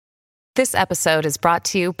This episode is brought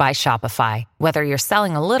to you by Shopify. Whether you're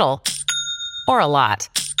selling a little or a lot,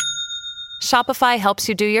 Shopify helps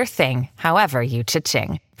you do your thing, however you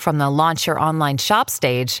cha-ching. From the launch your online shop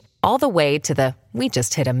stage, all the way to the we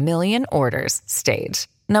just hit 1 million orders stage.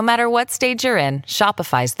 No matter what stage you're in,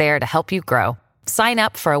 Shopify's there to help you grow. Sign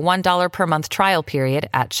up for a $1 per month trial period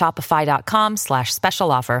at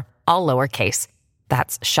shopify.com/special offer, all lowercase.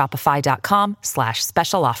 That's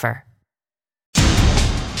shopify.com/special offer.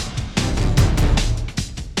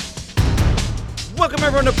 Welcome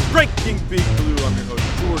everyone to Breaking Big Blue. I'm your host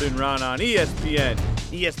Jordan Ron on ESPN,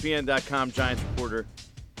 ESPN.com Giants reporter.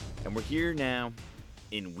 And we're here now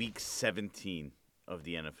in week 17 of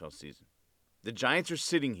the NFL season. The Giants are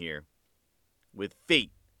sitting here with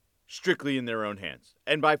fate strictly in their own hands.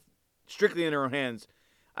 And by strictly in their own hands,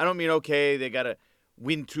 I don't mean, okay, they got to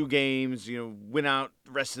win 2 games, win out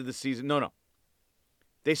the rest of the season. No.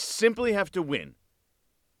 They simply have to win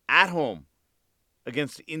at home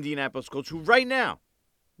against the Indianapolis Colts, who right now,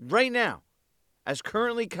 as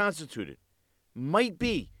currently constituted, might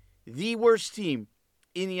be the worst team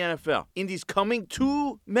in the NFL. Indy's coming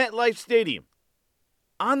to MetLife Stadium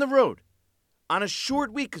on the road on a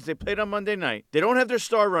short week because they played on Monday night. They don't have their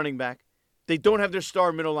star running back. They don't have their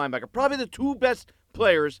star middle linebacker. Probably the 2 best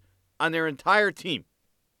players on their entire team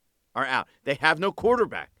are out. They have no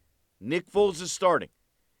quarterback. Nick Foles is starting.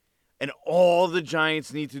 And all the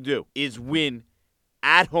Giants need to do is win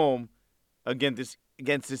at home against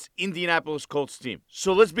this Indianapolis Colts team.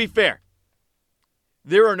 So let's be fair.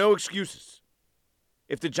 There are no excuses.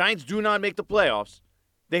 If the Giants do not make the playoffs,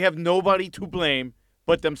 they have nobody to blame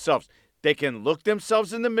but themselves. They can look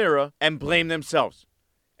themselves in the mirror and blame themselves.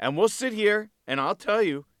 And we'll sit here and I'll tell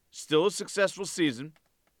you, still a successful season,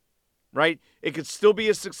 right? It could still be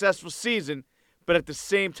a successful season, but at the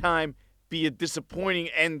same time be a disappointing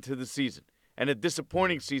end to the season. And a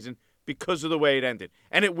disappointing season because of the way it ended.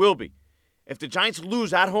 And it will be. If the Giants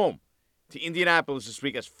lose at home to Indianapolis this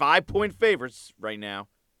week as 5-point favorites right now,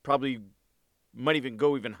 probably might even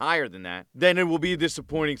go even higher than that, then it will be a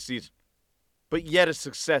disappointing season. But yet a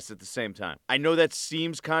success at the same time. I know that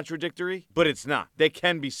seems contradictory, but it's not. They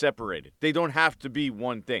can be separated. They don't have to be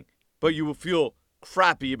one thing. But you will feel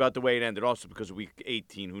crappy about the way it ended also because of week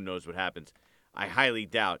 18. Who knows what happens. I highly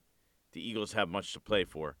doubt the Eagles have much to play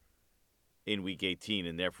for in week 18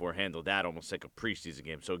 and therefore handle that almost like a preseason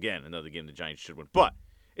game. So again, another game the Giants should win. But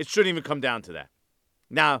it shouldn't even come down to that.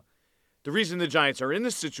 Now, the reason the Giants are in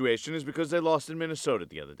this situation is because they lost in Minnesota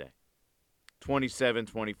the other day.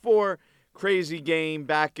 27-24, crazy game,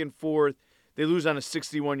 back and forth. They lose on a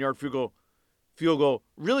 61-yard field goal.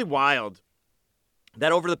 Really wild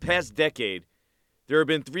that over the past decade, there have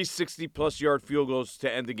been 3 60-plus yard field goals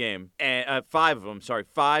to end the game. And 5 of them,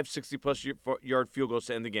 5 60-plus yard field goals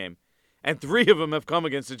to end the game. And 3 of them have come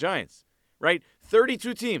against the Giants, right?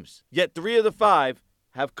 32 teams, yet 3 of the 5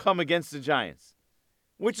 have come against the Giants,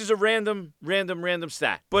 which is a random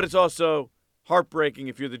stat. But it's also heartbreaking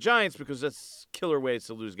if you're the Giants because that's killer ways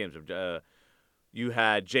to lose games. You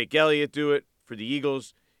had Jake Elliott do it for the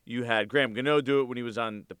Eagles. You had Graham Gano do it when he was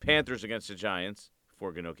on the Panthers against the Giants,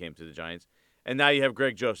 before Gano came to the Giants. And now you have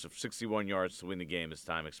Greg Joseph, 61 yards to win the game as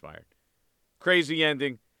time expired. Crazy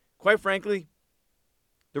ending. Quite frankly,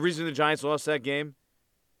 the reason the Giants lost that game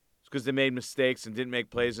is because they made mistakes and didn't make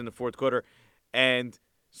plays in the fourth quarter. And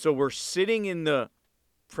so we're sitting in the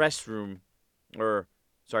press room,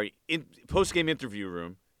 post-game interview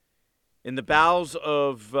room, in the bowels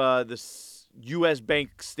of the U.S.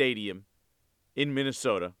 Bank Stadium in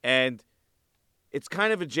Minnesota. And it's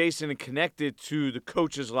kind of adjacent and connected to the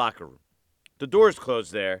coach's locker room. The door's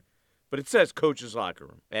closed there, but it says coach's locker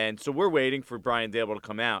room. And so we're waiting for Brian Daboll to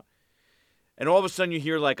come out. And all of a sudden you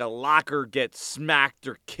hear like a locker get smacked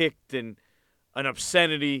or kicked and an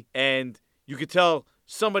obscenity. And you could tell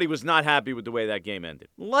somebody was not happy with the way that game ended.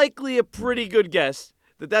 Likely a pretty good guess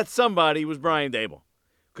that somebody was Brian Daboll.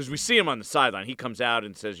 Because we see him on the sideline. He comes out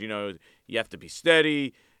and says, you have to be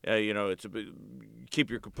steady.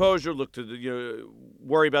 Keep your composure. Look to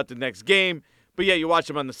worry about the next game. But yeah, you watch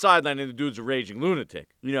him on the sideline and the dude's a raging lunatic.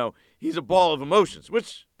 He's a ball of emotions,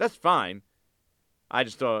 which that's fine. I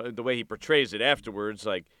just thought the way he portrays it afterwards,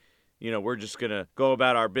 we're just going to go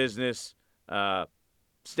about our business,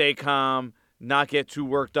 stay calm, not get too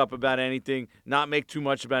worked up about anything, not make too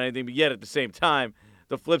much about anything. But yet at the same time,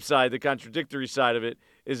 the flip side, the contradictory side of it,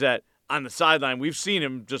 is that on the sideline, we've seen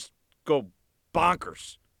him just go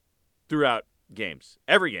bonkers throughout games.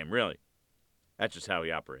 Every game, really. That's just how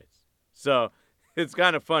he operates. So it's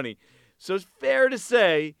kind of funny. So it's fair to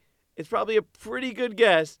say it's probably a pretty good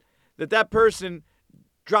guess that person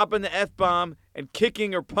dropping the F-bomb and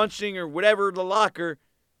kicking or punching or whatever the locker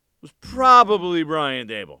was probably Brian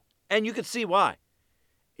Daboll. And you could see why.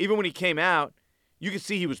 Even when he came out, you could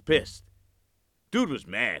see he was pissed. Dude was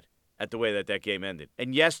mad at the way that game ended.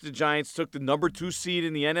 And yes, the Giants took the number 2 seed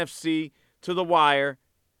in the NFC to the wire,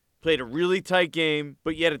 played a really tight game,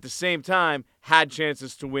 but yet at the same time had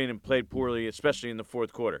chances to win and played poorly, especially in the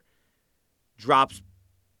fourth quarter. Drop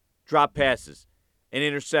passes, an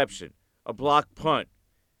interception, a blocked punt,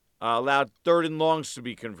 allowed 3rd and longs to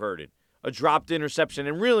be converted, a dropped interception,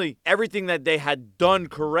 and really everything that they had done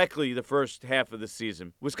correctly the first half of the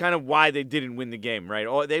season was kind of why they didn't win the game,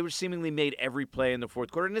 right? They were seemingly made every play in the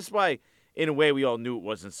fourth quarter, and this is why, in a way, we all knew it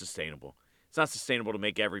wasn't sustainable. It's not sustainable to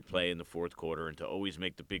make every play in the fourth quarter and to always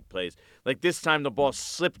make the big plays. Like this time, the ball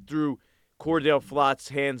slipped through Cordell Flott's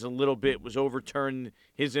hands a little bit, was overturned,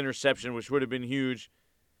 his interception, which would have been huge,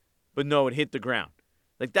 but no, it hit the ground.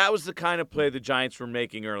 Like that was the kind of play the Giants were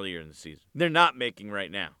making earlier in the season. They're not making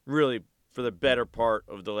right now, really, for the better part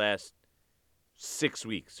of the last 6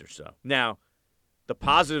 weeks or so. Now, the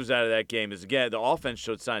positives out of that game is, again, the offense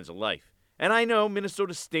showed signs of life. And I know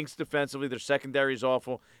Minnesota stinks defensively. Their secondary is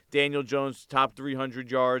awful. Daniel Jones, top 300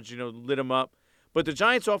 yards, lit him up. But the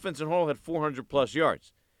Giants' offense in whole had 400-plus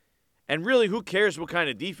yards. And really, who cares what kind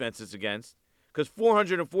of defense it's against? Because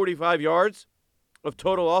 445 yards of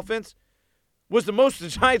total offense was the most the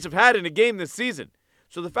Giants have had in a game this season.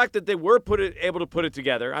 So the fact that they were able to put it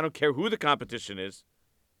together, I don't care who the competition is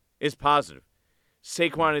positive.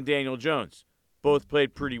 Saquon and Daniel Jones both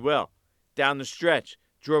played pretty well. Down the stretch,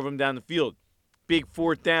 drove them down the field. Big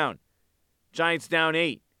 4th down. Giants down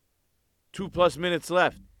 8. 2+ minutes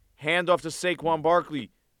left. Handoff to Saquon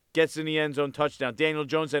Barkley. Gets in the end zone, touchdown. Daniel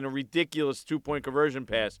Jones had a ridiculous 2-point conversion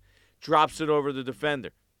pass. Drops it over the defender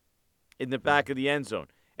in the back of the end zone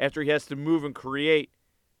after he has to move and create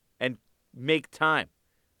and make time.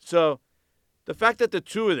 So the fact that the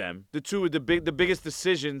two of them, the biggest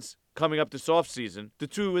decisions coming up this offseason, the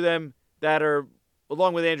two of them that are,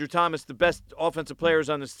 along with Andrew Thomas, the best offensive players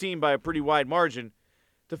on this team by a pretty wide margin,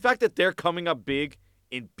 the fact that they're coming up big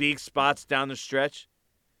in big spots down the stretch,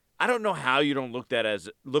 I don't know how you don't look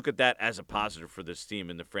at that as a positive for this team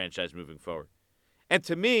and the franchise moving forward. And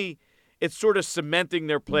to me, it's sort of cementing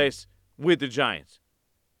their place with the Giants.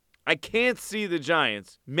 I can't see the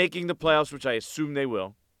Giants making the playoffs, which I assume they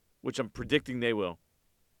will, which I'm predicting they will,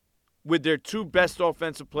 with their 2 best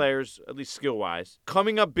offensive players, at least skill-wise,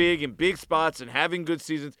 coming up big in big spots and having good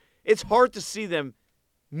seasons. It's hard to see them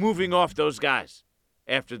moving off those guys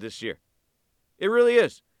after this year. It really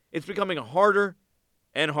is. It's becoming harder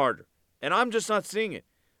and harder, and I'm just not seeing it.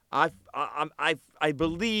 I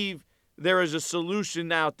believe there is a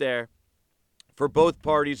solution out there for both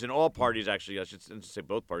parties and all parties, actually. I should say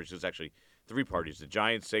both parties. There's actually 3 parties, the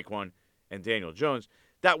Giants, Saquon, and Daniel Jones.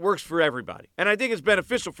 That works for everybody. And I think it's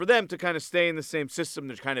beneficial for them to kind of stay in the same system.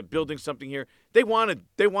 They're kind of building something here. They want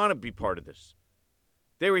to be part of this.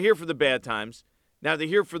 They were here for the bad times. Now they're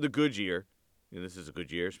here for the good year. This is a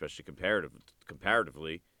good year, especially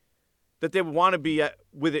comparatively, that they want to be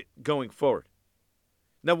with it going forward.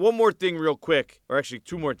 Now, one more thing real quick, or actually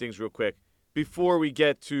 2 more things real quick, before we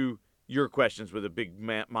get to your questions with a big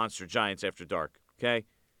monster Giants after dark, okay?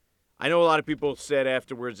 I know a lot of people said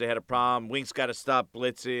afterwards they had a problem. Wink's got to stop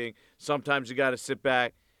blitzing. Sometimes you got to sit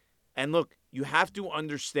back. And look, you have to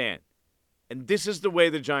understand, and this is the way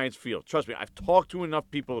the Giants feel. Trust me, I've talked to enough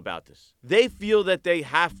people about this. They feel that they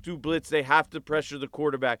have to blitz, they have to pressure the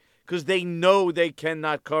quarterback because they know they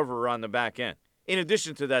cannot cover on the back end. In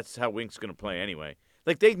addition to that's how Wink's going to play anyway.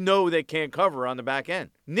 Like, they know they can't cover on the back end.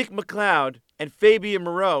 Nick McLeod and Fabian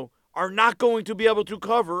Moreau are not going to be able to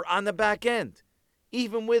cover on the back end,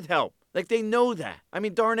 even with help. Like, they know that. I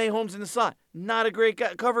mean, Darnay Holmes in the slot, not a great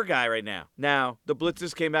cover guy right now. Now, the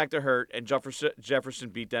blitzes came back to hurt, and Jefferson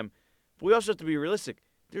beat them. But we also have to be realistic.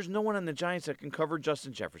 There's no one on the Giants that can cover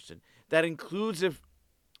Justin Jefferson. That includes if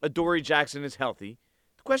Adoree Jackson is healthy.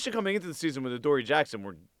 The question coming into the season with Adoree Jackson,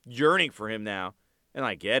 we're yearning for him now, and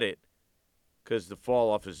I get it, because the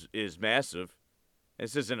fall-off is massive. And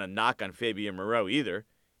this isn't a knock on Fabian Moreau either.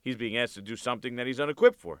 He's being asked to do something that he's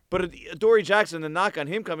unequipped for. But Adoree Jackson, the knock on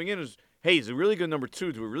him coming in is, hey, he's a really good number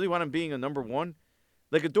 2. Do we really want him being a number 1?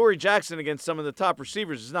 Like, Adoree Jackson against some of the top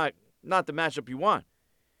receivers is not the matchup you want.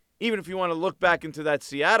 Even if you want to look back into that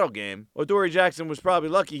Seattle game, Adoree Jackson was probably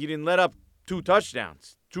lucky he didn't let up 2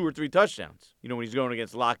 or 3 touchdowns, when he's going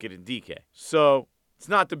against Lockett and DK. So it's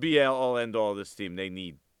not the be-all, end-all of this team. They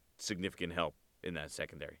need significant help in that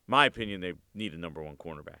secondary. In my opinion, they need a number 1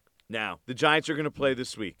 cornerback. Now, the Giants are going to play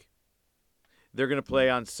this week. They're going to play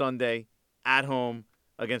on Sunday at home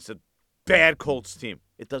against a bad Colts team.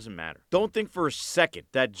 It doesn't matter. Don't think for a second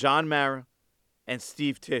that John Mara and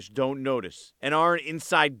Steve Tisch don't notice and aren't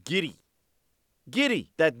inside giddy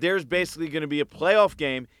that there's basically going to be a playoff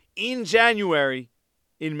game in January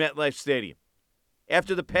in MetLife Stadium.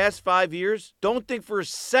 After the past 5 years, don't think for a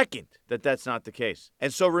second that that's not the case.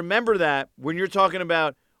 And so remember that when you're talking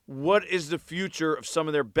about what is the future of some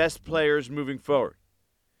of their best players moving forward.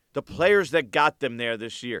 The players that got them there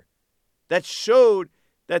this year. That showed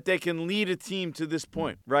that they can lead a team to this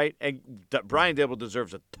point, right? And Brian Daboll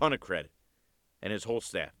deserves a ton of credit and his whole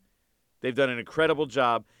staff. They've done an incredible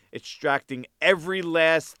job extracting every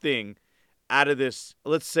last thing out of this,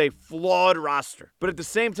 let's say, flawed roster. But at the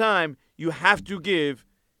same time, you have to give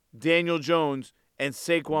Daniel Jones and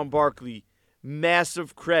Saquon Barkley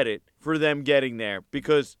massive credit for them getting there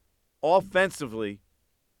because offensively,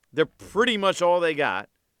 they're pretty much all they got.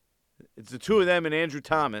 It's the two of them and Andrew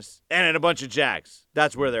Thomas and a bunch of Jags.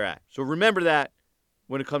 That's where they're at. So remember that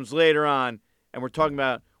when it comes later on and we're talking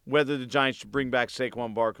about whether the Giants should bring back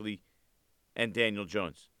Saquon Barkley and Daniel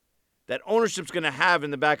Jones. That ownership's going to have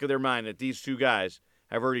in the back of their mind that these two guys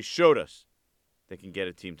have already showed us they can get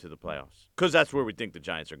a team to the playoffs. Because that's where we think the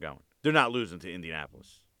Giants are going. They're not losing to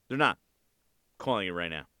Indianapolis. They're not. Calling it right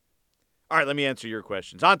now. All right, let me answer your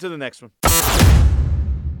questions. On to the next one.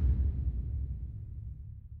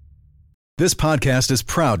 This podcast is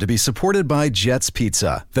proud to be supported by Jets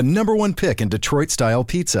Pizza, the #1 pick in Detroit-style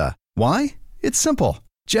pizza. Why? It's simple.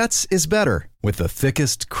 Jets is better. With the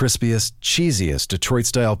thickest, crispiest, cheesiest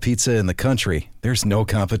Detroit-style pizza in the country, there's no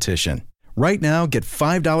competition. Right now, get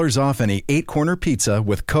 $5 off any 8-corner pizza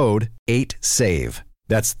with code 8SAVE.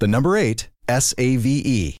 That's the number 8,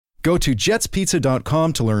 S-A-V-E. Go to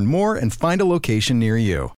jetspizza.com to learn more and find a location near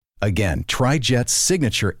you. Again, try Jet's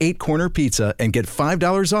signature 8-corner pizza and get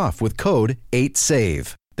 $5 off with code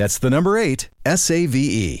 8SAVE. That's the number 8,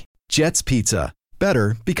 S-A-V-E. Jet's Pizza.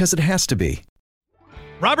 Better because it has to be.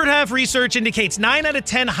 Robert Half research indicates 9 out of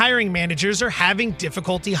 10 hiring managers are having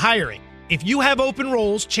difficulty hiring. If you have open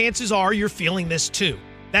roles, chances are you're feeling this too.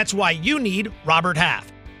 That's why you need Robert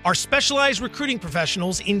Half. Our specialized recruiting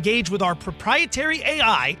professionals engage with our proprietary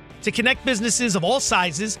AI to connect businesses of all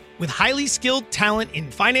sizes with highly skilled talent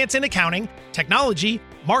in finance and accounting, technology,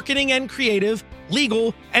 marketing and creative,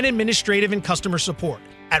 legal, and administrative and customer support.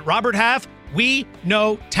 At Robert Half, we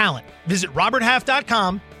know talent. Visit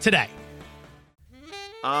roberthalf.com today.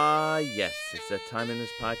 Yes, it's that time in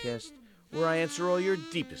this podcast where I answer all your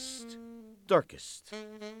deepest, darkest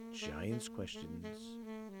Giants questions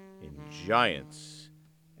in Giants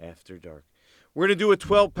After Dark. We're going to do a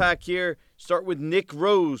 12-pack here. Start with Nick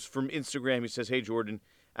Rose from Instagram. He says, hey, Jordan,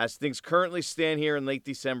 as things currently stand here in late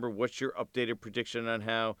December, what's your updated prediction on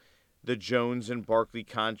how the Jones and Barkley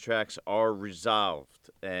contracts are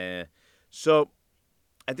resolved? So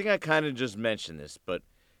I think I kind of just mentioned this, but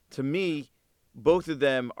to me, both of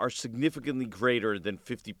them are significantly greater than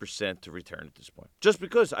 50% to return at this point. Just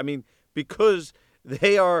because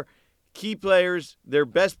they are key players, they're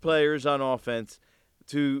best players on offense,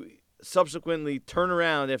 to subsequently turn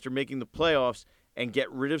around after making the playoffs and get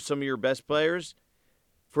rid of some of your best players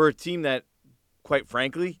for a team that, quite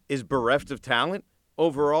frankly, is bereft of talent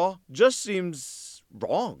overall just seems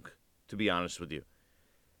wrong, to be honest with you.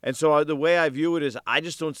 And so the way I view it is I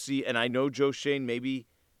just don't see, and I know Joe Schoen maybe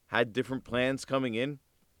had different plans coming in,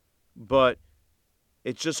 but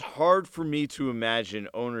it's just hard for me to imagine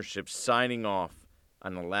ownership signing off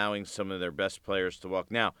on allowing some of their best players to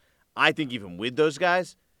walk. Now, I think even with those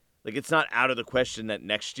guys, like it's not out of the question that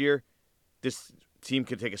next year this team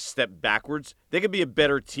could take a step backwards. They could be a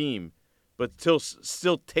better team, but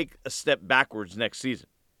still take a step backwards next season,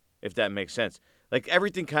 if that makes sense. Like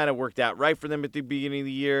everything kind of worked out right for them at the beginning of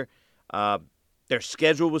the year. Their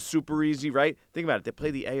schedule was super easy, right? Think about it. They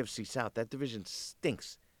play the AFC South. That division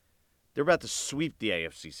stinks. They're about to sweep the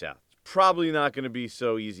AFC South. It's probably not going to be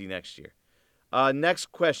so easy next year. Next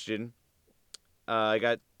question. I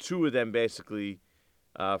got two of them basically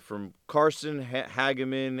from Carson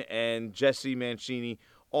Hageman and Jesse Mancini,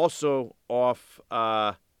 also off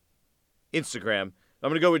Instagram. I'm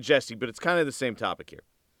going to go with Jesse, but it's kind of the same topic here.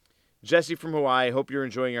 Jesse from Hawaii, hope you're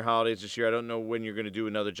enjoying your holidays this year. I don't know when you're going to do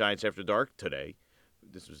another Giants After Dark today.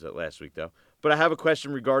 This was last week, though. But I have a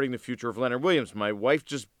question regarding the future of Leonard Williams. My wife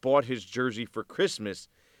just bought his jersey for Christmas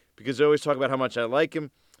because I always talk about how much I like him.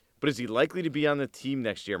 But is he likely to be on the team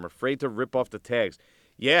next year? I'm afraid to rip off the tags.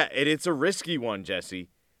 Yeah, it's a risky one, Jesse.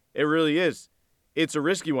 It really is. It's a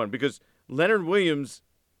risky one because Leonard Williams,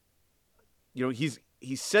 he's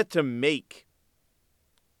set to make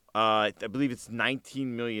I believe it's $19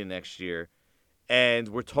 million next year, and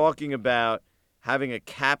we're talking about having a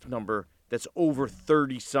cap number that's over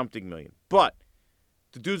 30-something million. But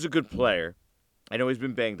the dude's a good player. I know he's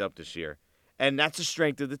been banged up this year, And that's a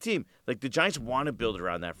strength of the team. Like, the Giants want to build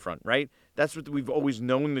around that front, right? That's what we've always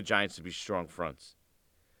known the Giants to be, strong fronts.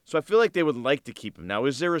 So I feel like they would like to keep him. Now,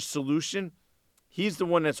 is there a solution? He's the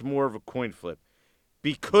one that's more of a coin flip.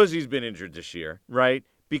 Because he's been injured this year, right?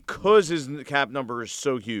 Because his cap number is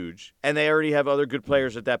so huge, and they already have other good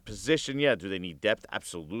players at that position. Yeah, do they need depth?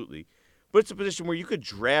 Absolutely. But it's a position where you could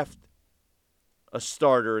draft a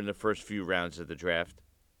starter in the first few rounds of the draft,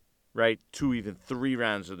 right? 2, even 3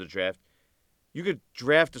 rounds of the draft. You could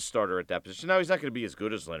draft a starter at that position. Now, he's not going to be as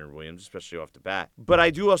good as Leonard Williams, especially off the bat. But I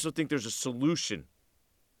do also think there's a solution.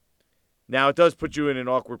 Now, it does put you in an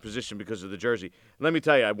awkward position because of the jersey. Let me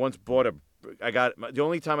tell you, I once bought the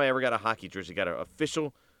only time I ever got a hockey jersey, got an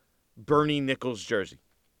official Bernie Nichols jersey.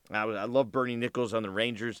 I love Bernie Nichols on the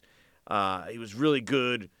Rangers. He was really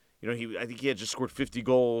good. I think he had just scored 50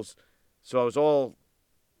 goals. So I was all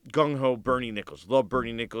gung-ho Bernie Nichols. Love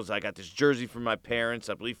Bernie Nichols. I got this jersey from my parents,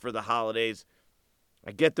 I believe for the holidays.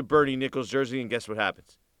 I get the Bernie Nichols jersey, and guess what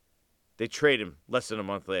happens? They trade him less than a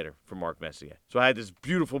month later for Mark Messier. So I had this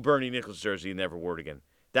beautiful Bernie Nichols jersey and never wore it again.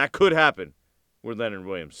 That could happen with Leonard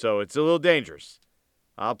Williams. So it's a little dangerous.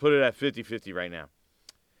 I'll put it at 50-50 right now.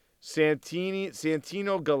 Santino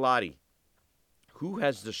Galati. Who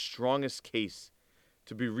has the strongest case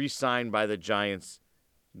to be re-signed by the Giants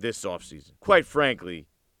this offseason? Quite frankly,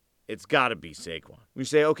 it's got to be Saquon. We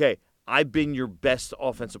say, okay, I've been your best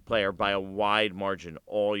offensive player by a wide margin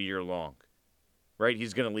all year long. Right?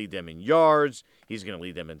 He's going to lead them in yards. He's going to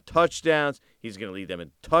lead them in touchdowns. He's going to lead them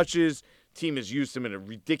in touches. Team has used him in a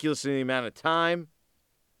ridiculous amount of time.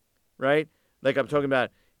 Right? Like I'm talking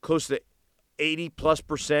about close to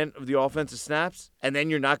 80+% of the offensive snaps, and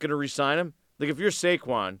then you're not going to re-sign him? Like if you're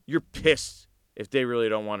Saquon, you're pissed if they really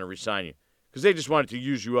don't want to re-sign you. Because they just wanted to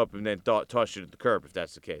use you up and then toss you to the curb if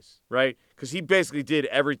that's the case. Right? Because he basically did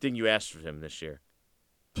everything you asked of him this year.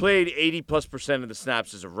 Played 80+% of the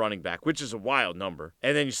snaps as a running back, which is a wild number,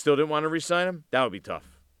 and then you still didn't want to re-sign him? That would be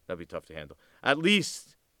tough. That would be tough to handle. At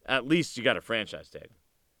least you got a franchise tag.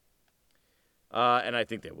 And I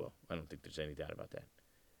think they will. I don't think there's any doubt about that.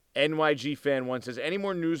 NYG Fan 1 says, any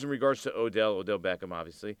more news in regards to Odell Beckham,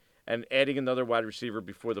 obviously, and adding another wide receiver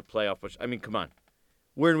before the playoff push? I mean, come on.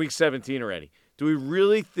 We're in week 17 already. Do we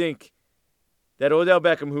really think that Odell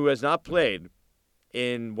Beckham, who has not played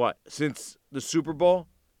in, since the Super Bowl,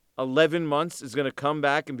 11 months, is going to come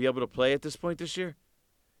back and be able to play at this point this year?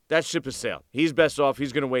 That ship has sailed. He's best off.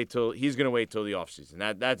 He's going to wait till the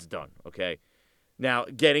offseason. That's done. Okay. Now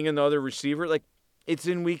getting another receiver, like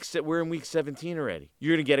we're in week 17 already.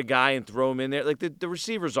 You're going to get a guy and throw him in there. Like the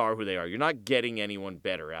receivers are who they are. You're not getting anyone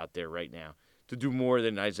better out there right now to do more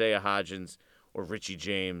than Isaiah Hodgins or Richie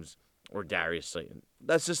James or Darius Slayton.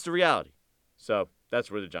 That's just the reality. So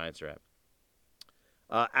that's where the Giants are at.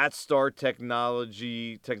 At Star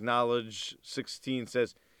Technology 16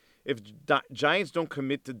 says, if Giants don't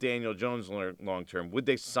commit to Daniel Jones long term, would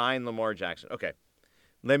they sign Lamar Jackson? Okay,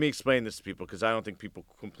 let me explain this to people because I don't think people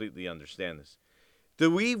completely understand this.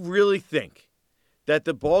 Do we really think that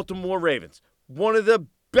the Baltimore Ravens, one of the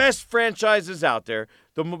best franchises out there,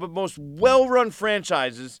 the most well-run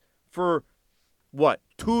franchises for,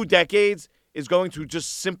 2 decades, is going to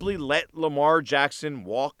just simply let Lamar Jackson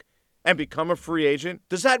walk and become a free agent?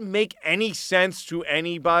 Does that make any sense to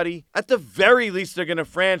anybody? At the very least, they're going to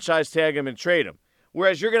franchise tag him and trade him.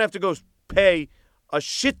 Whereas you're going to have to go pay a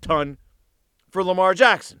shit ton for Lamar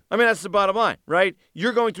Jackson. I mean, that's the bottom line, right?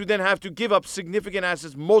 You're going to then have to give up significant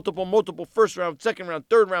assets, multiple first round, second round,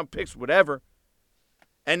 third round picks, whatever,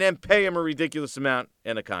 and then pay him a ridiculous amount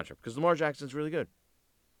in a contract because Lamar Jackson's really good.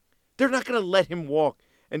 They're not going to let him walk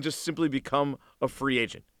and just simply become a free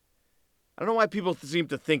agent. I don't know why people seem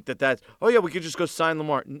to think that we could just go sign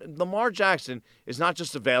Lamar. Lamar Jackson is not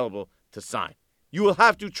just available to sign. You will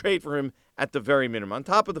have to trade for him at the very minimum. On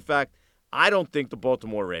top of the fact, I don't think the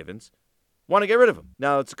Baltimore Ravens want to get rid of him.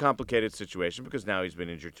 Now, it's a complicated situation because now he's been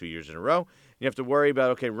injured 2 years in a row. You have to worry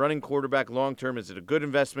about, running quarterback long-term, is it a good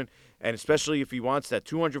investment? And especially if he wants that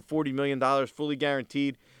 $240 million fully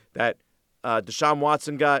guaranteed that Deshaun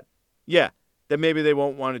Watson got, then maybe they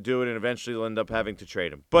won't want to do it, and eventually they'll end up having to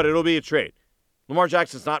trade him. But it'll be a trade. Lamar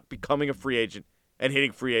Jackson's not becoming a free agent and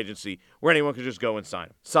hitting free agency where anyone can just go and sign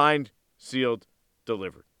him. Signed, sealed,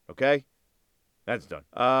 delivered. Okay? That's done.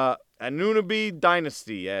 Anunoby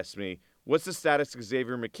Dynasty asked me, what's the status of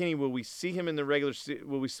Xavier McKinney? Will we see him in the regular season?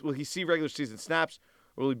 Will he see regular season snaps?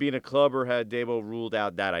 Or will he be in a club, or had Dabo ruled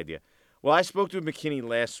out that idea? Well, I spoke to McKinney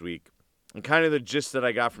last week, and kind of the gist that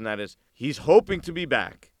I got from that is he's hoping to be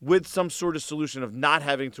back with some sort of solution of not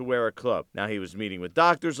having to wear a club. Now, he was meeting with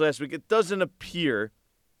doctors last week. It doesn't appear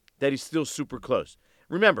that he's still super close.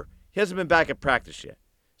 Remember, he hasn't been back at practice yet.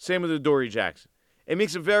 Same with Adoree Jackson. It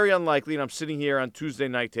makes it very unlikely, and I'm sitting here on Tuesday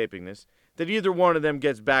night taping this, that either one of them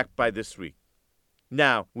gets back by this week.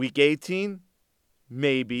 Now, week 18,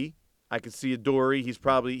 maybe. I could see Adoree.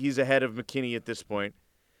 He's ahead of McKinney at this point.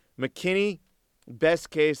 McKinney, best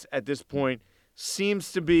case at this point,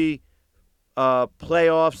 seems to be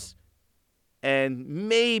playoffs and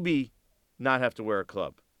maybe not have to wear a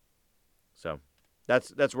club. So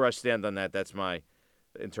that's where I stand on that. That's my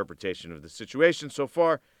interpretation of the situation so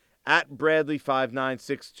far. At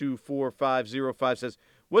Bradley59624505 says,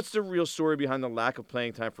 what's the real story behind the lack of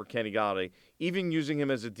playing time for Kenny Golladay? Even using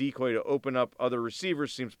him as a decoy to open up other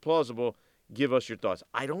receivers seems plausible. Give us your thoughts.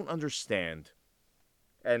 I don't understand.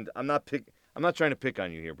 And I'm not trying to pick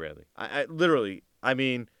on you here, Bradley. I literally, I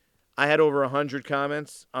had over 100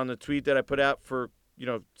 comments on the tweet that I put out for,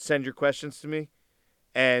 send your questions to me.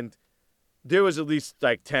 And there was at least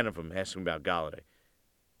like 10 of them asking about Golladay.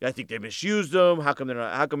 I think they misused him. How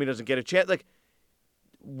come he doesn't get a chance? Like,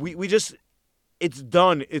 we just, it's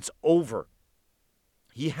done. It's over.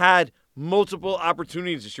 He had multiple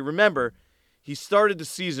opportunities this year. Remember, he started the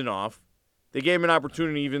season off. They gave him an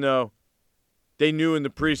opportunity even though they knew in the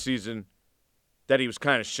preseason that he was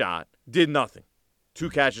kind of shot. Did nothing. 2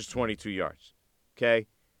 catches, 22 yards. Okay?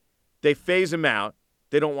 They phase him out.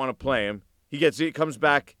 They don't want to play him. He comes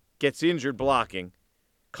back, gets injured blocking.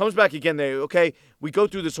 Comes back again. We go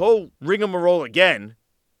through this whole rigmarole again,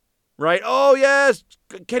 right? Oh, yes,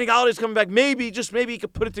 Kenny Galladay's coming back. Just maybe he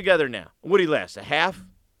could put it together now. What did he last, a half?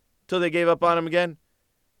 Till they gave up on him again?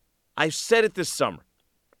 I said it this summer.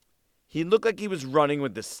 He looked like he was running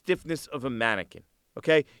with the stiffness of a mannequin,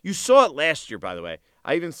 okay? You saw it last year, by the way.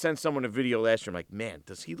 I even sent someone a video last year. I'm like, man,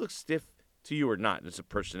 does he look stiff to you or not? And it's a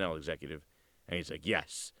personnel executive. And he's like,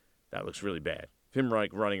 yes, that looks really bad. Him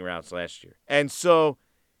running routes last year. And so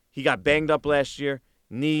he got banged up last year,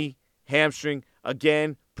 knee, hamstring,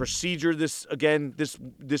 again, procedure this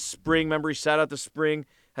spring. Remember, he sat out the spring,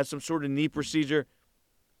 had some sort of knee procedure.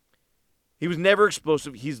 He was never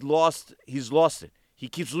explosive. He's lost it. He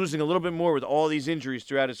keeps losing a little bit more with all these injuries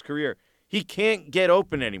throughout his career. He can't get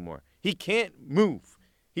open anymore. He can't move.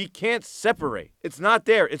 He can't separate. It's not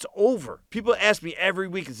there. It's over. People ask me every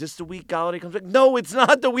week, is this the week Golladay comes back? No, it's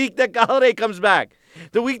not the week that Golladay comes back.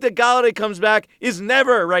 The week that Golladay comes back is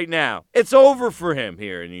never right now. It's over for him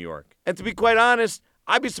here in New York. And to be quite honest,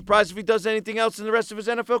 I'd be surprised if he does anything else in the rest of his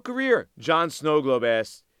NFL career. John Snowglobe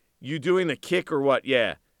asks, you doing the kick or what?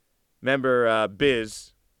 Yeah. Remember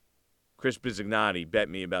Chris Bizignati bet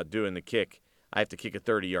me about doing the kick. I have to kick a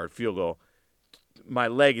 30-yard field goal. My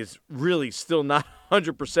leg is really still not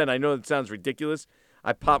 100%. I know it sounds ridiculous.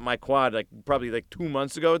 I popped my quad probably 2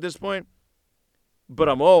 months ago at this point. But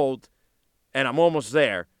I'm old, and I'm almost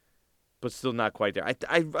there, but still not quite there. I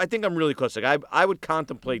think I'm really close. I would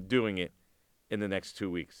contemplate doing it in the next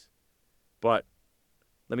 2 weeks. But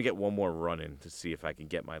let me get one more run in to see if I can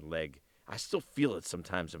get my leg. I still feel it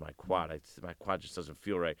sometimes in my quad. My quad just doesn't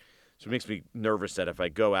feel right. So it makes me nervous that if I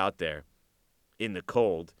go out there in the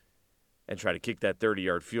cold and try to kick that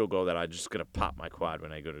 30-yard field goal, that I'm just going to pop my quad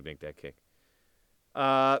when I go to make that kick.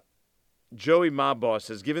 Joey Mobboss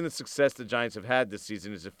says, given the success the Giants have had this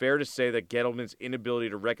season, is it fair to say that Gettleman's inability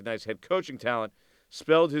to recognize head coaching talent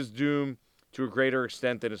spelled his doom to a greater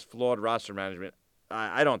extent than his flawed roster management?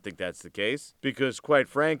 I don't think that's the case because, quite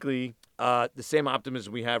frankly, the same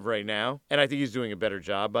optimism we have right now, and I think he's doing a better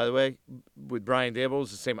job, by the way, with Brian Daboll,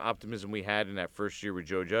 is the same optimism we had in that first year with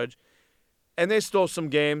Joe Judge. And they stole some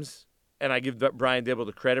games, and I give Brian Daboll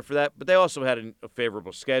the credit for that, but they also had a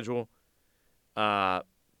favorable schedule.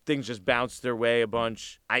 Things just bounced their way a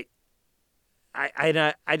bunch. I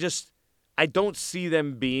don't see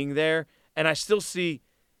them being there, and I still see,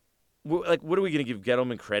 what are we going to give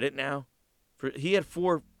Gettleman credit now? He had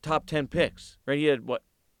 4 top 10 picks, right? He had,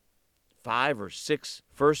 5 or 6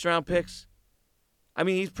 first-round picks? I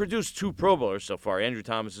mean, he's produced 2 Pro Bowlers so far. Andrew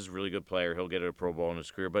Thomas is a really good player. He'll get a Pro Bowl in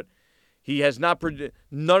his career, but he has not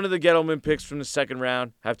none of the Gettleman picks from the second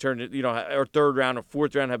round have turned, or third round or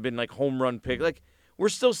fourth round have been home run picks. We're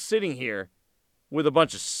still sitting here with a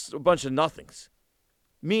bunch of nothings.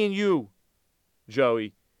 Me and you,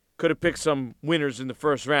 Joey, could have picked some winners in the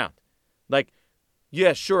first round.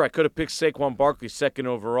 Yeah, sure, I could have picked Saquon Barkley second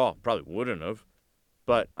overall. Probably wouldn't have.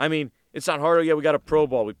 But, it's not hard. Yeah, we got a Pro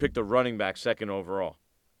Bowl. We picked a running back second overall.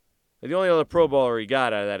 The only other Pro Bowler he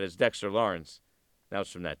got out of that is Dexter Lawrence. That was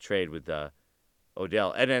from that trade with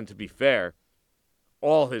Odell. And then, to be fair,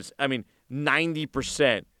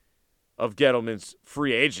 90% of Gettleman's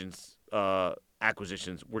free agents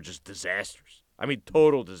acquisitions were just disasters.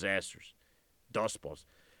 Total disasters. Dust balls.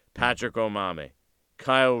 Patrick Omameh,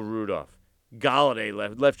 Kyle Rudolph,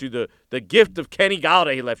 Golladay left you. The gift of Kenny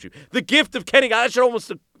Golladay he left you. The gift of Kenny Golladay. That should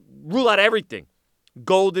almost rule out everything.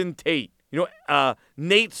 Golden Tate.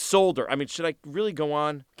 Nate Solder. I mean, should I really go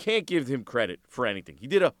on? Can't give him credit for anything. He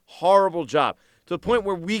did a horrible job to the point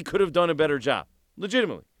where we could have done a better job.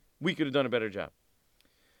 Legitimately, we could have done a better job.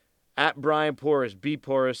 At Brian Porras, B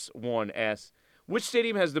Porras 1 asks, which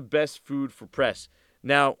stadium has the best food for press?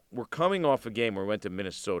 Now, we're coming off a game where we went to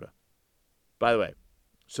Minnesota. By the way,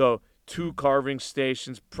 so 2 carving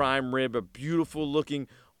stations, prime rib, a beautiful-looking,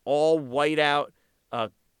 all white out,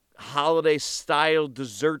 holiday-style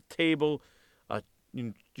dessert table,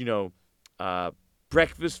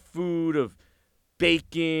 breakfast food of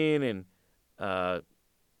bacon and I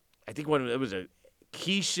think it was a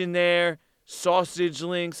quiche in there, sausage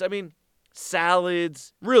links. I mean,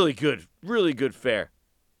 salads. Really good fare.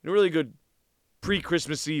 Really good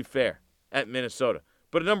pre-Christmas Eve fare at Minnesota.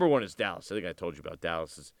 But number 1 is Dallas. I think I told you about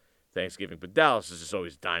Dallas's Thanksgiving. But Dallas is just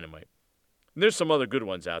always dynamite. And there's some other good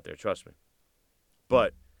ones out there, trust me.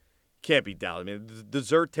 But can't beat Dallas. I mean, the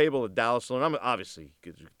dessert table at Dallas alone, I'm obviously,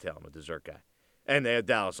 you can tell I'm a dessert guy. And they have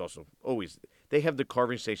Dallas also always. They have the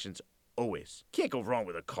carving stations always. Can't go wrong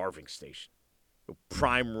with a carving station. A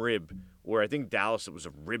prime rib, or I think Dallas it was a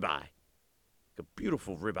ribeye. A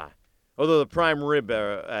beautiful ribeye. Although the prime rib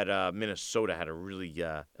at Minnesota had it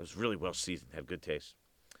was really well seasoned, had good taste.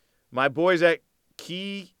 My boys at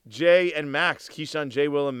Key, Jay, and Max, Keyshawn, J,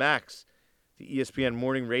 Will, and Max, the ESPN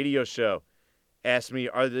morning radio show, asked me,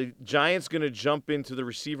 are the Giants going to jump into the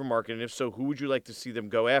receiver market, and if so, who would you like to see them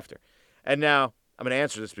go after? And now I'm going to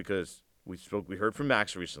answer this because we heard from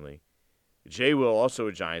Max recently. Jay Will, also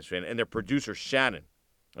a Giants fan, and their producer Shannon,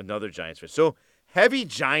 another Giants fan. So heavy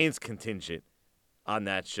Giants contingent on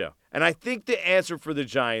that show. And I think the answer for the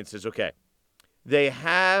Giants is, okay, they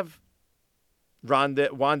have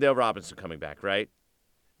Wan'Dale Robinson coming back, right?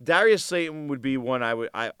 Darius Slayton would be one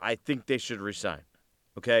I think they should resign.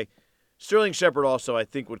 Okay? Sterling Shepard also, I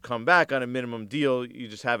think, would come back on a minimum deal. You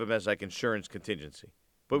just have him as like insurance contingency.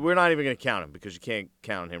 But we're not even going to count him because you can't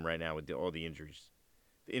count on him right now with all the injuries.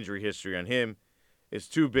 The injury history on him is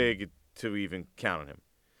too big to even count on him.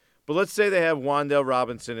 But let's say they have Wan'Dale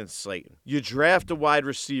Robinson and Slayton. You draft a wide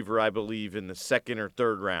receiver, I believe, in the 2nd or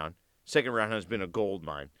 3rd round. 2nd round has been a gold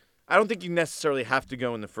mine. I don't think you necessarily have to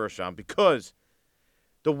go in the 1st round because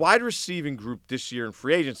the wide receiving group this year in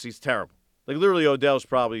free agency is terrible. Like, literally, Odell's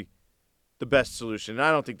probably the best solution. And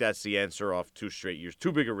I don't think that's the answer off 2 straight years.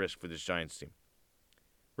 Too big a risk for this Giants team.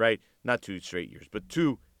 Right? Not 2 straight years, but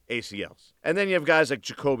 2 ACLs. And then you have guys like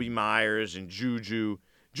Jacoby Myers and Juju.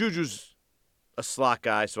 Juju's a slot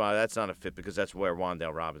guy, so that's not a fit because that's where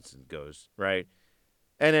Wan'Dale Robinson goes, right?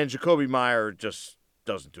 And then Jacoby Myers just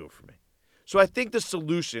doesn't do it for me. So I think the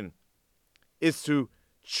solution is to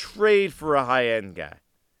trade for a high-end guy.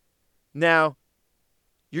 Now,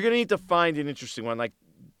 you're going to need to find an interesting one like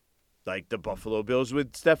the Buffalo Bills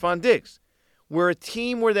with Stephon Diggs. We're a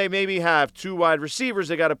team where they maybe have 2 wide receivers.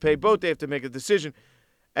 They got to pay both. They have to make a decision.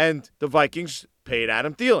 And the Vikings paid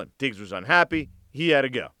Adam Thielen. Diggs was unhappy. He had to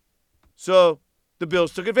go. So the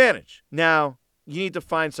Bills took advantage. Now, you need to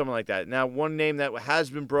find someone like that. Now, one name that has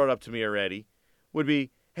been brought up to me already would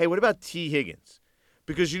be, hey, what about T. Higgins?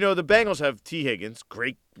 Because, the Bengals have T. Higgins,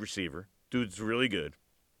 great receiver. Dude's really good.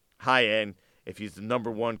 High end. If he's the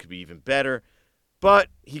number 1, could be even better. But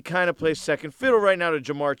he kind of plays second fiddle right now to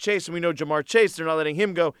Jamar Chase, and we know Jamar Chase, they're not letting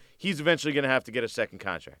him go. He's eventually going to have to get a second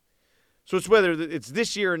contract. So it's whether it's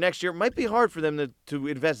this year or next year. It might be hard for them to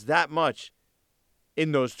invest that much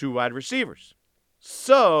in those 2 wide receivers.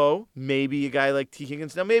 So maybe a guy like T.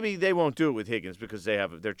 Higgins. Now, maybe they won't do it with Higgins because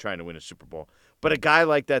they're trying to win a Super Bowl. But a guy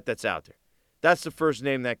like that's out there. That's the first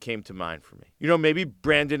name that came to mind for me. Maybe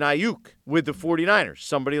Brandon Ayuk with the 49ers,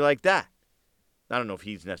 somebody like that. I don't know if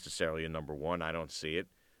he's necessarily a number 1. I don't see it.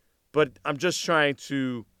 But I'm just trying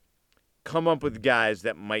to come up with guys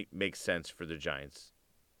that might make sense for the Giants.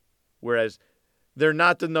 Whereas they're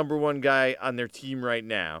not the number 1 guy on their team right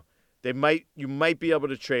now. You might be able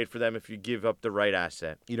to trade for them if you give up the right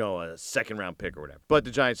asset, a 2nd-round pick or whatever. But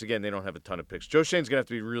the Giants, again, they don't have a ton of picks. Joe Shane's going to have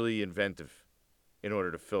to be really inventive in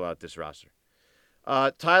order to fill out this roster.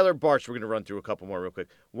 Tyler Barch, we're going to run through a couple more real quick.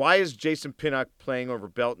 Why is Jason Pinnock playing over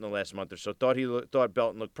Belton the last month or so? Thought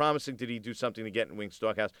Belton looked promising. Did he do something to get in Wink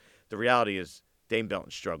Stockhouse? The reality is Dane Belton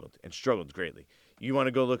struggled greatly. You want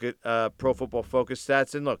to go look at Pro Football Focus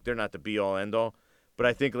stats, and look, they're not the be-all, end-all. But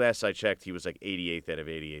I think last I checked, he was like 88th out of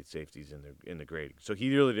 88 safeties in the grading. So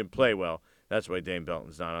he really didn't play well. That's why Dane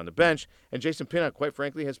Belton's not on the bench. And Jason Pinnock, quite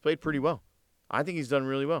frankly, has played pretty well. I think he's done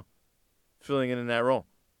really well filling in that role.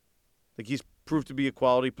 Like he's proved to be a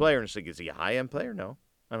quality player. And it's like, is he a high-end player? No.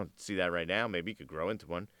 I don't see that right now. Maybe he could grow into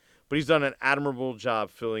one. But he's done an admirable job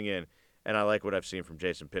filling in, and I like what I've seen from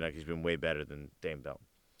Jason Pinnock. He's been way better than Dame Bell.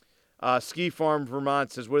 Ski Farm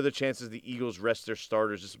Vermont says, what are the chances the Eagles rest their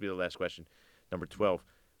starters? This will be the last question, number 12.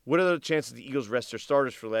 What are the chances the Eagles rest their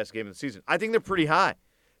starters for the last game of the season? I think they're pretty high,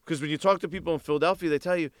 because when you talk to people in Philadelphia, they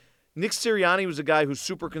tell you Nick Sirianni was a guy who's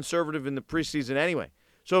super conservative in the preseason anyway.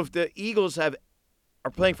 So if the Eagles are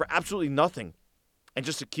playing for absolutely nothing and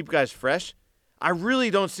just to keep guys fresh, I really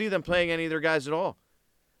don't see them playing any of their guys at all,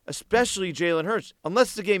 especially Jalen Hurts,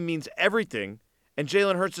 unless the game means everything and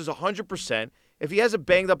Jalen Hurts is 100%. If he has a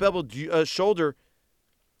banged-up shoulder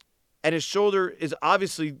and his shoulder is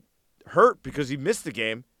obviously hurt because he missed the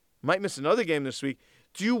game, might miss another game this week,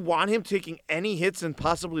 do you want him taking any hits and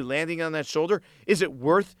possibly landing on that shoulder? Is it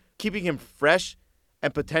worth keeping him fresh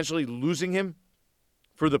and potentially losing him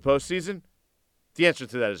for the postseason? The answer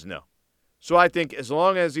to that is no. So I think as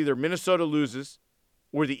long as either Minnesota loses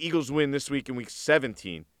or the Eagles win this week in Week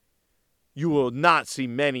 17, you will not see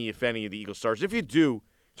many, if any, of the Eagles starters. If you do, you're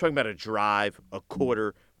talking about a drive, a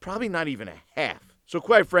quarter, probably not even a half. So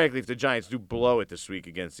quite frankly, if the Giants do blow it this week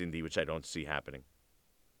against Indy, which I don't see happening,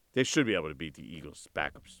 they should be able to beat the Eagles'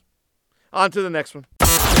 backups. On to the next one.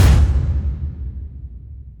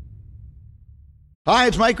 Hi,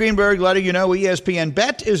 it's Mike Greenberg letting you know ESPN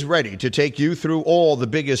Bet is ready to take you through all the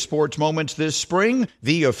biggest sports moments this spring.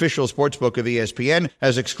 The official sportsbook of ESPN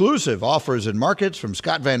has exclusive offers and markets from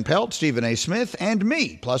Scott Van Pelt, Stephen A. Smith, and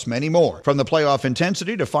me, plus many more. From the playoff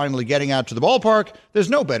intensity to finally getting out to the ballpark,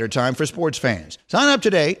 there's no better time for sports fans. Sign up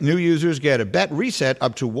today. New users get a bet reset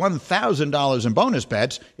up to $1,000 in bonus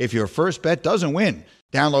bets if your first bet doesn't win.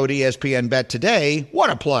 Download ESPN Bet today.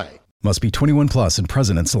 What a play. Must be 21 plus and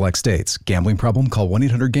present in select states. Gambling problem? Call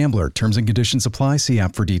 1-800-GAMBLER. Terms and conditions apply. See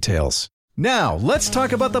app for details. Now, let's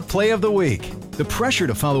talk about the play of the week. The pressure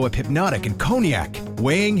to follow up Hypnotic and Cognac,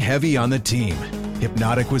 weighing heavy on the team.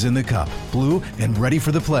 Hypnotic was in the cup, blue, and ready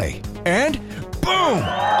for the play. And boom!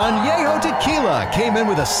 Añejo Tequila came in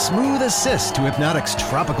with a smooth assist to Hypnotic's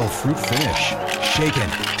tropical fruit finish. Shaken,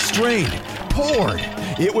 strained, poured.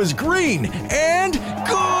 It was green and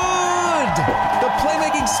good! The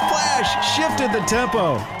playmaking splash shifted the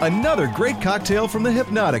tempo. Another great cocktail from the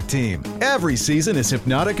Hypnotic team. Every season is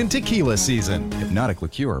Hypnotic and Tequila season. Hypnotic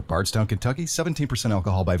Liqueur, Bardstown, Kentucky, 17%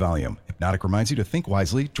 alcohol by volume. Hypnotic reminds you to think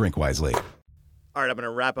wisely, drink wisely. All right, I'm going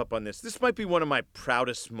to wrap up on this. This might be one of my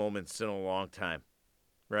proudest moments in a long time,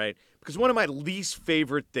 right? Because one of my least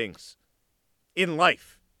favorite things in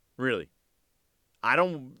life, really. I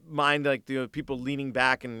don't mind like the people leaning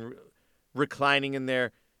back and reclining in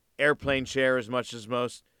their airplane chair as much as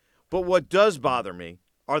most. But what does bother me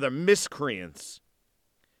are the miscreants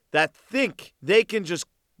that think they can just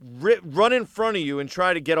run in front of you and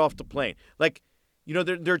try to get off the plane. Like, you know,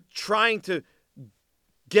 they're trying to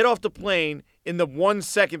get off the plane in the 1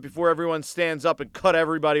 second before everyone stands up and cut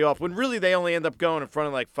everybody off, when really they only end up going in front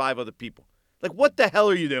of like 5 other people. Like, what the hell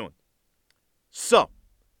are you doing? So,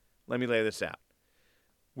 let me lay this out.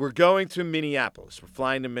 We're going to Minneapolis. We're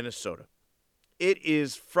flying to Minnesota. It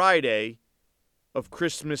is Friday of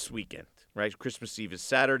Christmas weekend, right? Christmas Eve is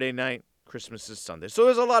Saturday night. Christmas is Sunday. So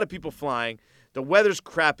there's a lot of people flying. The weather's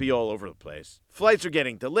crappy all over the place. Flights are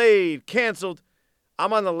getting delayed, canceled.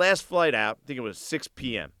 I'm on the last flight out. I think it was 6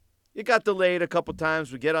 p.m. It got delayed a couple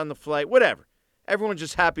times. We get on the flight, whatever. Everyone's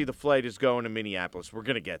just happy the flight is going to Minneapolis. We're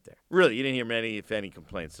going to get there. Really, you didn't hear many, if any,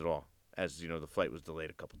 complaints at all, as, you know, the flight was delayed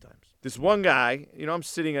a couple times. This one guy, you know, I'm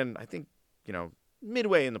sitting on, I think, you know,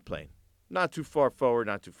 midway in the plane. Not too far forward,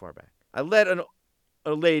 not too far back. I let a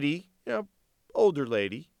lady, you know, older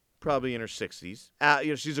lady, probably in her 60s, out,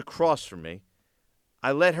 you know, she's across from me.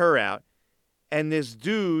 I let her out, and this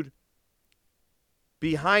dude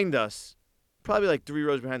behind us, probably like 3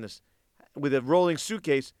 rows behind us, with a rolling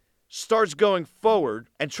suitcase, starts going forward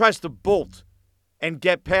and tries to bolt and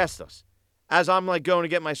get past us as I'm like going to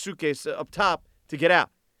get my suitcase up top to get out.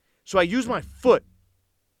 So I use my foot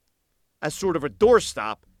as sort of a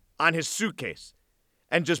doorstop on his suitcase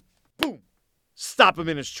and just, boom, stop him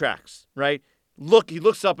in his tracks, right? He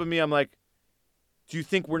looks up at me. I'm like, do you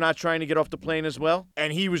think we're not trying to get off the plane as well?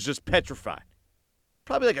 And he was just petrified.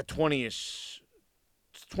 Probably like a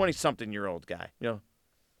 20-something-year-old guy, you know,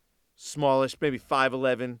 smallish, maybe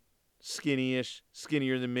 5'11", skinny-ish,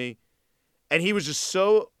 skinnier than me. And he was just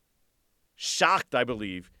so shocked, I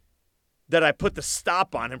believe, that I put the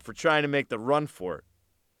stop on him for trying to make the run for it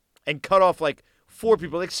and cut off like 4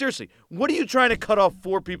 people. Like, seriously, what are you trying to cut off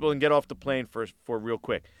 4 people and get off the plane for real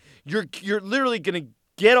quick? You're literally going to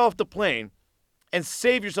get off the plane and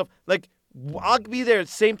save yourself. Like, I'll be there at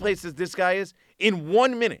the same place as this guy is in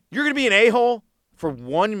 1 minute. You're going to be an a-hole for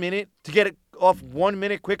 1 minute to get it off 1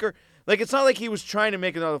 minute quicker? Like, it's not like he was trying to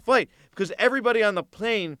make another flight, because everybody on the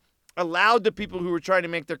plane allowed the people who were trying to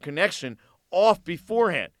make their connection off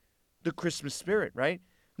beforehand. The Christmas spirit, right?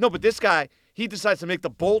 No, but this guy, he decides to make the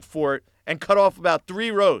bolt for it and cut off about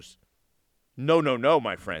 3 rows. No,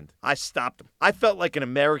 my friend. I stopped him. I felt like an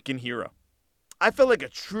American hero. I felt like a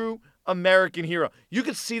true American hero. You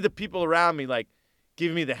could see the people around me, like,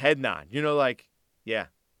 giving me the head nod. You know, like, yeah.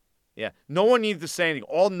 No one needed to say anything.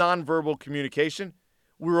 All nonverbal communication.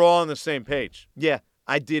 We were all on the same page. Yeah,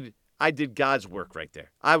 I did God's work right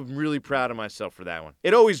there. I'm really proud of myself for that one.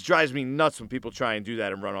 It always drives me nuts when people try and do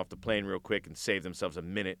that and run off the plane real quick and save themselves a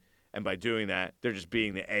minute. And by doing that, they're just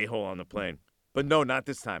being the a-hole on the plane. But no, not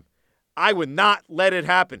this time. I would not let it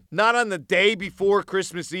happen. Not on the day before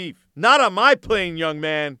Christmas Eve. Not on my plane, young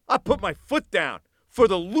man. I put my foot down for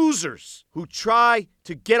the losers who try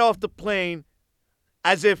to get off the plane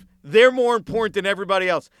as if they're more important than everybody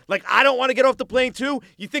else. Like, I don't want to get off the plane too?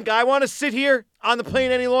 You think I want to sit here on the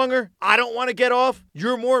plane any longer? I don't want to get off?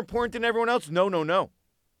 You're more important than everyone else? No.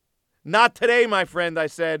 Not today, my friend, I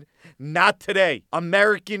said. Not today.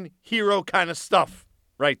 American hero kind of stuff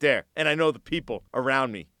right there. And I know the people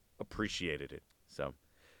around me appreciated it. So,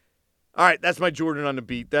 all right, that's my Jordan on the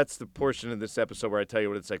beat. That's the portion of this episode where I tell you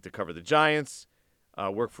what it's like to cover the Giants,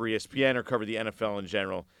 work for ESPN, or cover the NFL in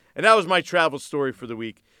general. And that was my travel story for the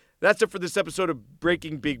week. That's it for this episode of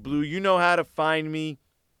Breaking Big Blue. You know how to find me.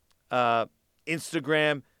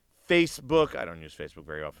 Instagram, Facebook. I don't use Facebook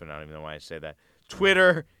very often. I don't even know why I say that.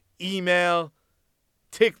 Twitter, email,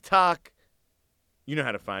 TikTok. You know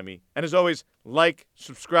how to find me. And as always, like,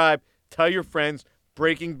 subscribe, tell your friends.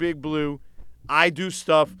 Breaking Big Blue. I do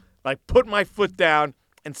stuff like put my foot down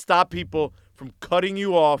and stop people from cutting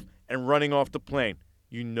you off and running off the plane.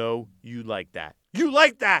 You know you like that. You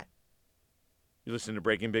like that. You listen to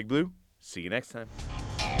Breaking Big Blue. See you next time.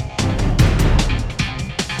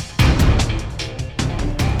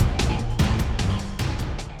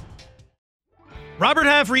 Robert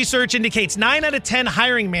Half research indicates 9 out of 10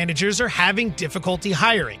 hiring managers are having difficulty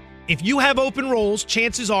hiring. If you have open roles,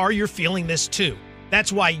 chances are you're feeling this too.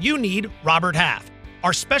 That's why you need Robert Half.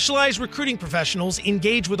 Our specialized recruiting professionals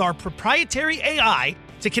engage with our proprietary AI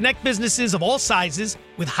to connect businesses of all sizes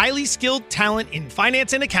with highly skilled talent in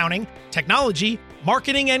finance and accounting, technology,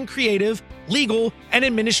 marketing and creative, legal, and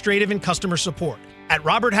administrative and customer support. At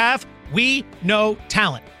Robert Half, we know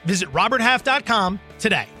talent. Visit roberthalf.com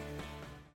today.